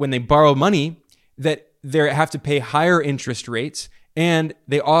they borrow money, that they have to pay higher interest rates, and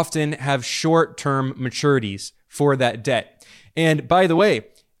they often have short-term maturities for that debt. And by the way,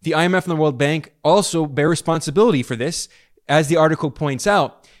 the IMF and the World Bank also bear responsibility for this. As the article points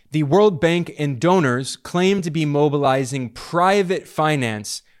out, the World Bank and donors claim to be mobilizing private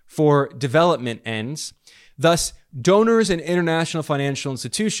finance for development ends. Thus, donors and international financial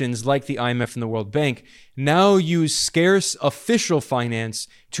institutions like the IMF and the World Bank now use scarce official finance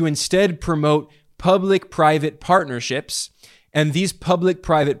to instead promote public-private partnerships. And these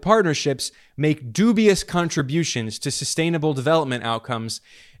public-private partnerships make dubious contributions to sustainable development outcomes,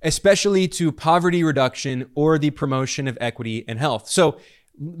 especially to poverty reduction or the promotion of equity and health. So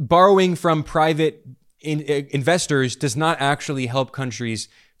borrowing from private investors does not actually help countries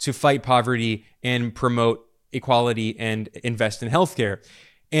to fight poverty and promote equality and invest in healthcare.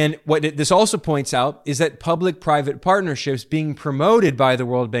 And what this also points out is that public-private partnerships being promoted by the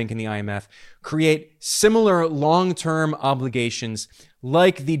World Bank and the IMF create similar long-term obligations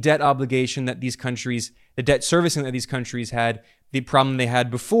like the debt obligation that these countries, the debt servicing that these countries had, the problem they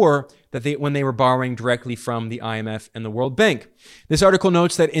had before when they were borrowing directly from the IMF and the World Bank. This article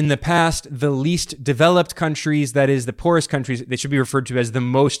notes that in the past, the least developed countries, that is the poorest countries, they should be referred to as the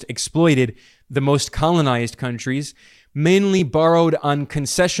most exploited, the most colonized countries, mainly borrowed on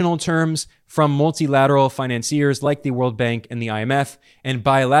concessional terms from multilateral financiers like the World Bank and the IMF, and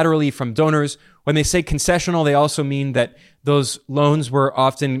bilaterally from donors. When they say concessional, they also mean that those loans were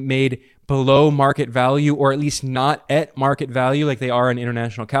often made below market value, or at least not at market value like they are in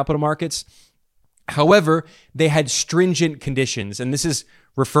international capital markets. However, they had stringent conditions, and this is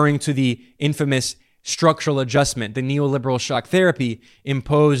referring to the infamous structural adjustment, the neoliberal shock therapy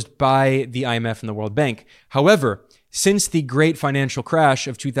imposed by the IMF and the World Bank. However, since the great financial crash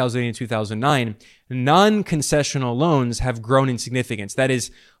of 2008 and 2009, non-concessional loans have grown in significance. That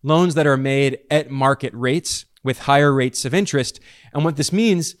is, loans that are made at market rates with higher rates of interest. And what this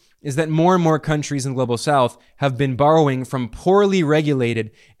means is that more and more countries in the Global South have been borrowing from poorly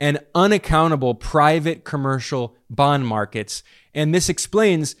regulated and unaccountable private commercial bond markets. And this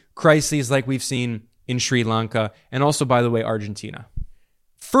explains crises like we've seen in Sri Lanka and also, by the way, Argentina.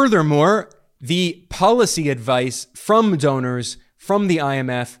 Furthermore, the policy advice from donors, from the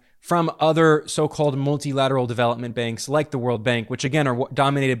IMF, from other so-called multilateral development banks like the World Bank, which again are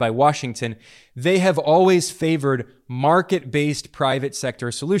dominated by Washington, they have always favored market-based private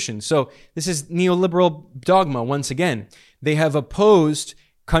sector solutions. So this is neoliberal dogma once again. They have opposed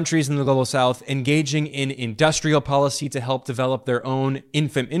countries in the global south engaging in industrial policy to help develop their own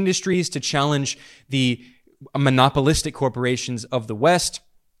infant industries, to challenge the monopolistic corporations of the West.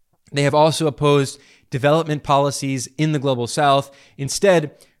 They have also opposed development policies in the global south.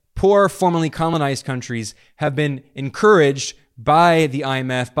 Instead, poor, formerly colonized countries have been encouraged by the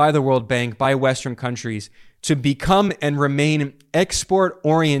IMF, by the World Bank, by Western countries to become and remain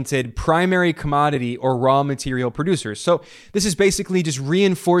export-oriented primary commodity or raw material producers. So this is basically just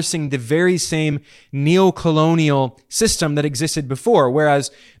reinforcing the very same neo-colonial system that existed before, whereas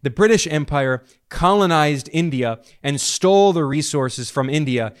the British Empire colonized India and stole the resources from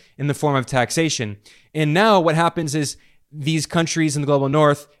India in the form of taxation. And now what happens is these countries in the global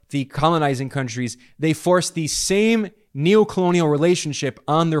north, the colonizing countries, they force the same neo-colonial relationship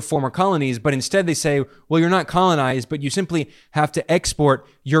on their former colonies, but instead they say, well, you're not colonized, but you simply have to export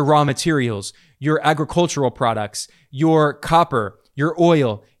your raw materials, your agricultural products, your copper, your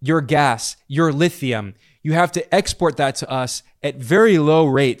oil, your gas, your lithium. You have to export that to us at very low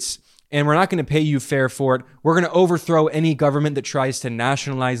rates, and we're not going to pay you fair for it. We're going to overthrow any government that tries to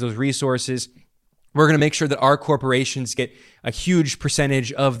nationalize those resources. We're going to make sure that our corporations get a huge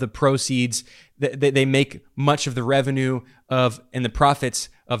percentage of the proceeds. They make much of the revenue of and the profits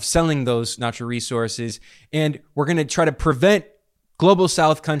of selling those natural resources. And we're going to try to prevent global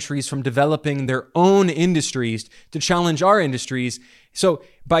south countries from developing their own industries to challenge our industries. So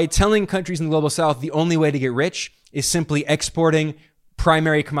by telling countries in the global south the only way to get rich is simply exporting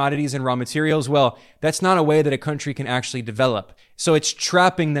primary commodities and raw materials, well, that's not a way that a country can actually develop. So it's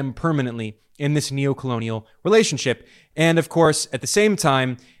trapping them permanently in this neo-colonial relationship. And of course, at the same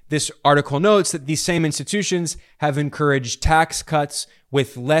time, this article notes that these same institutions have encouraged tax cuts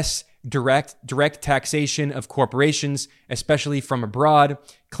with less direct taxation of corporations, especially from abroad,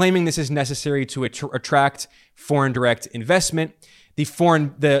 claiming this is necessary to attract foreign direct investment.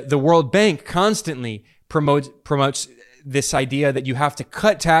 The World Bank constantly promotes this idea that you have to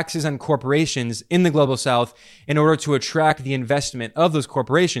cut taxes on corporations in the global south in order to attract the investment of those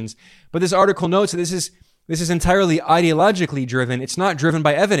corporations. But this article notes that this is entirely ideologically driven. It's not driven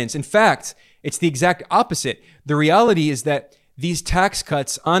by evidence. In fact, it's the exact opposite. The reality is that these tax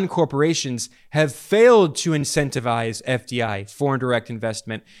cuts on corporations have failed to incentivize FDI, foreign direct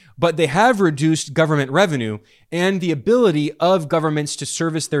investment, but they have reduced government revenue and the ability of governments to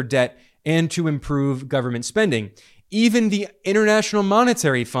service their debt and to improve government spending. Even the International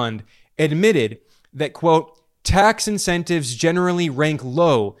Monetary Fund admitted that, quote, tax incentives generally rank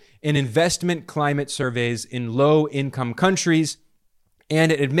low in investment climate surveys in low-income countries,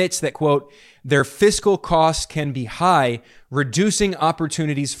 and it admits that, quote, their fiscal costs can be high, reducing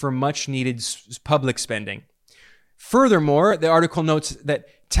opportunities for much-needed public spending. Furthermore, the article notes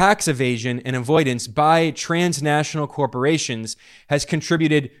that tax evasion and avoidance by transnational corporations has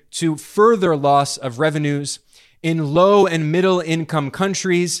contributed to further loss of revenues. In low and middle income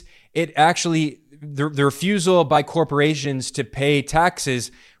countries, it actually, the refusal by corporations to pay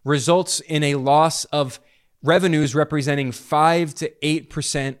taxes results in a loss of revenues representing 5 to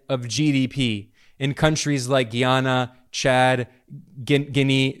 8% of GDP in countries like Guyana, Chad,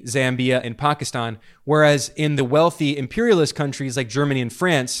 Guinea, Zambia, and Pakistan. Whereas in the wealthy imperialist countries like Germany and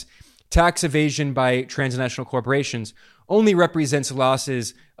France, tax evasion by transnational corporations only represents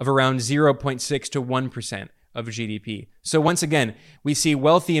losses of around 0.6 to 1% of GDP. So once again, we see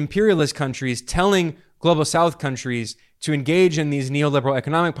wealthy imperialist countries telling global south countries to engage in these neoliberal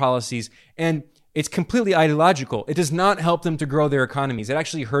economic policies, and it's completely ideological. It does not help them to grow their economies. It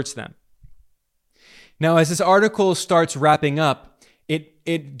actually hurts them. Now, as this article starts wrapping up,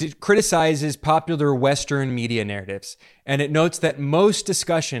 it criticizes popular Western media narratives, and it notes that most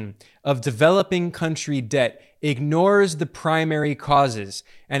discussion of developing country debt ignores the primary causes,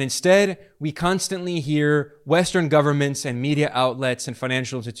 and instead we constantly hear Western governments and media outlets and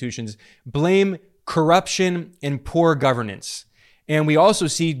financial institutions blame corruption and poor governance. And we also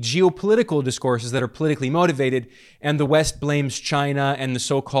see geopolitical discourses that are politically motivated, and the West blames China and the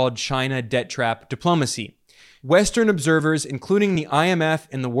so-called China debt trap diplomacy. Western observers, including the IMF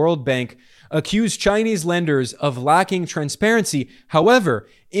and the World Bank, accuse Chinese lenders of lacking transparency. However,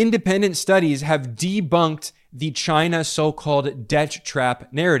 independent studies have debunked the China so-called debt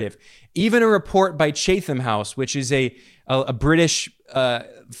trap narrative. Even a report by Chatham House, which is a British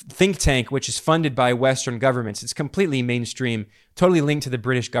think tank which is funded by Western governments, it's completely mainstream totally linked to the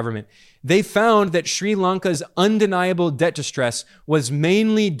British government. They found that Sri Lanka's undeniable debt distress was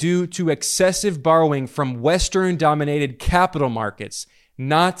mainly due to excessive borrowing from Western-dominated capital markets,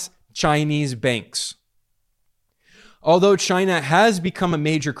 not Chinese banks. Although China has become a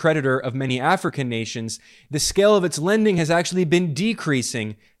major creditor of many African nations, the scale of its lending has actually been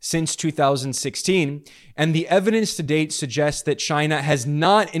decreasing since 2016, and the evidence to date suggests that China has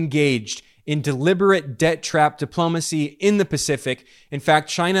not engaged in deliberate debt trap diplomacy in the Pacific. In fact,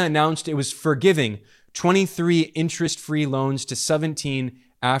 China announced it was forgiving 23 interest-free loans to 17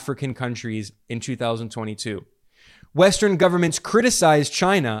 African countries in 2022. Western governments criticized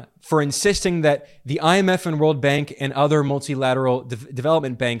China for insisting that the IMF and World Bank and other multilateral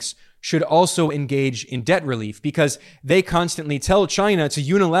development banks should also engage in debt relief because they constantly tell China to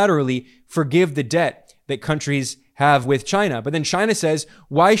unilaterally forgive the debt that countries have with China. But then China says,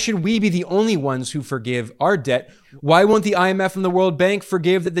 why should we be the only ones who forgive our debt? Why won't the IMF and the World Bank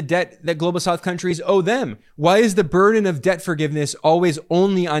forgive the debt that Global South countries owe them? Why is the burden of debt forgiveness always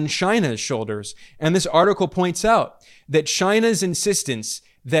only on China's shoulders? And this article points out that China's insistence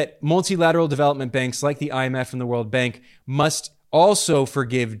that multilateral development banks like the IMF and the World Bank must also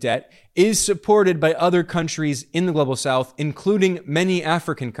forgive debt is supported by other countries in the Global South, including many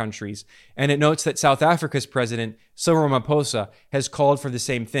African countries. And it notes that South Africa's president, Cyril Ramaphosa, has called for the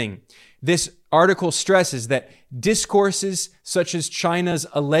same thing. This article stresses that discourses such as China's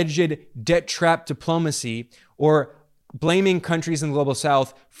alleged debt trap diplomacy or blaming countries in the Global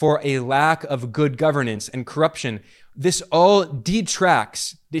South for a lack of good governance and corruption, this all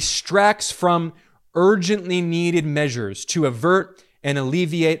distracts from urgently needed measures to avert and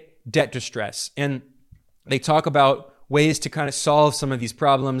alleviate debt distress. And they talk about ways to kind of solve some of these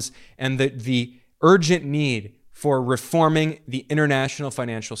problems and the urgent need for reforming the international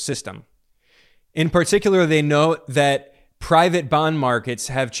financial system. In particular, they note that private bond markets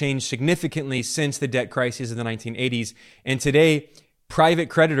have changed significantly since the debt crisis of the 1980s. And today, private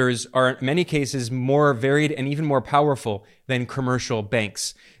creditors are in many cases more varied and even more powerful than commercial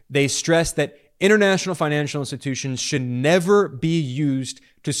banks. They stress that international financial institutions should never be used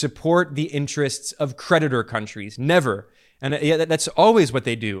to support the interests of creditor countries. Never. And that's always what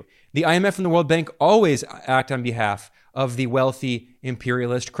they do. The IMF and the World Bank always act on behalf of the wealthy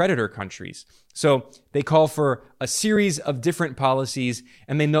imperialist creditor countries. So they call for a series of different policies,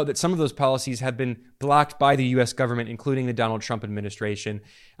 and they note that some of those policies have been blocked by the U.S. government, including the Donald Trump administration.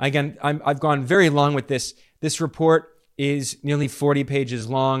 Again, I've gone very long with this. This report is nearly 40 pages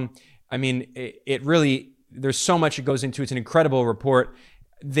long. I mean, it really, there's so much it goes into. It's an incredible report.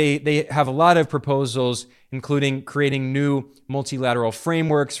 They have a lot of proposals, including creating new multilateral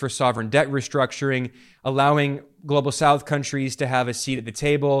frameworks for sovereign debt restructuring, allowing Global South countries to have a seat at the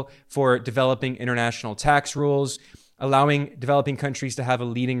table for developing international tax rules, allowing developing countries to have a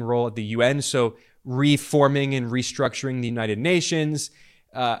leading role at the UN, so reforming and restructuring the United Nations,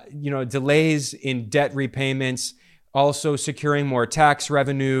 delays in debt repayments, also securing more tax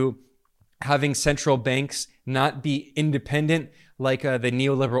revenue, having central banks not be independent like the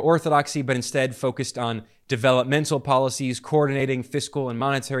neoliberal orthodoxy, but instead focused on developmental policies, coordinating fiscal and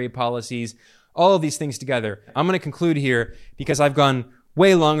monetary policies, all of these things together. I'm going to conclude here because I've gone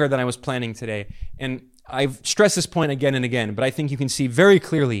way longer than I was planning today. And I've stressed this point again and again, but I think you can see very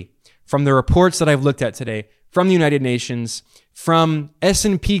clearly from the reports that I've looked at today, from the United Nations, from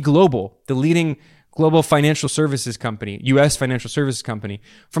S&P Global, the leading global financial services company, U.S. financial services company,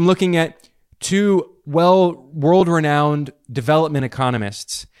 from looking at two world-renowned development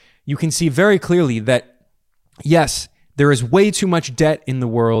economists, you can see very clearly that, yes, there is way too much debt in the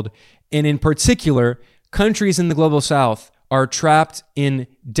world, and in particular, countries in the Global South are trapped in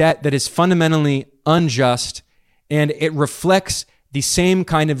debt that is fundamentally unjust, and it reflects the same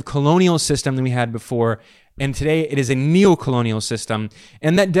kind of colonial system that we had before, and today it is a neo-colonial system,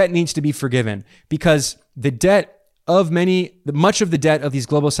 and that debt needs to be forgiven because the debt of much of the debt of these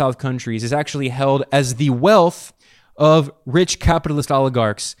Global South countries is actually held as the wealth of rich capitalist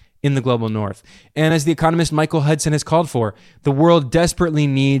oligarchs in the Global North. And as the economist Michael Hudson has called for, the world desperately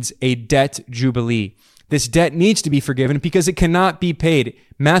needs a debt jubilee. This debt needs to be forgiven because it cannot be paid.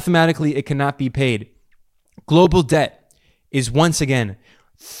 Mathematically, it cannot be paid. Global debt is once again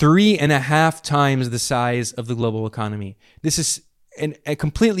 3.5 times the size of the global economy. This is a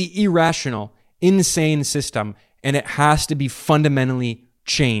completely irrational, insane system, and it has to be fundamentally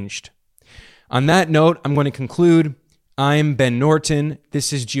changed. On that note, I'm going to conclude. I'm Ben Norton.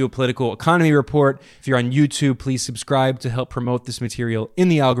 This is Geopolitical Economy Report. If you're on YouTube, please subscribe to help promote this material in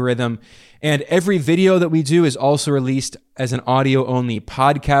the algorithm. And every video that we do is also released as an audio-only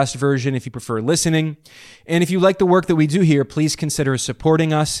podcast version if you prefer listening. And if you like the work that we do here, please consider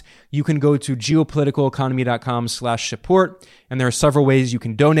supporting us. You can go to geopoliticaleconomy.com/support, and there are several ways you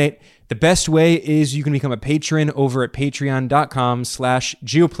can donate. The best way is you can become a patron over at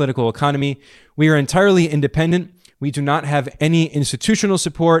patreon.com/geopoliticaleconomy. We are entirely independent. We do not have any institutional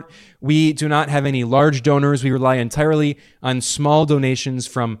support. We do not have any large donors. We rely entirely on small donations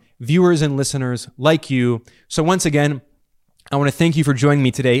from viewers and listeners like you. So once again, I want to thank you for joining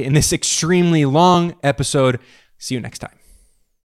me today in this extremely long episode. See you next time.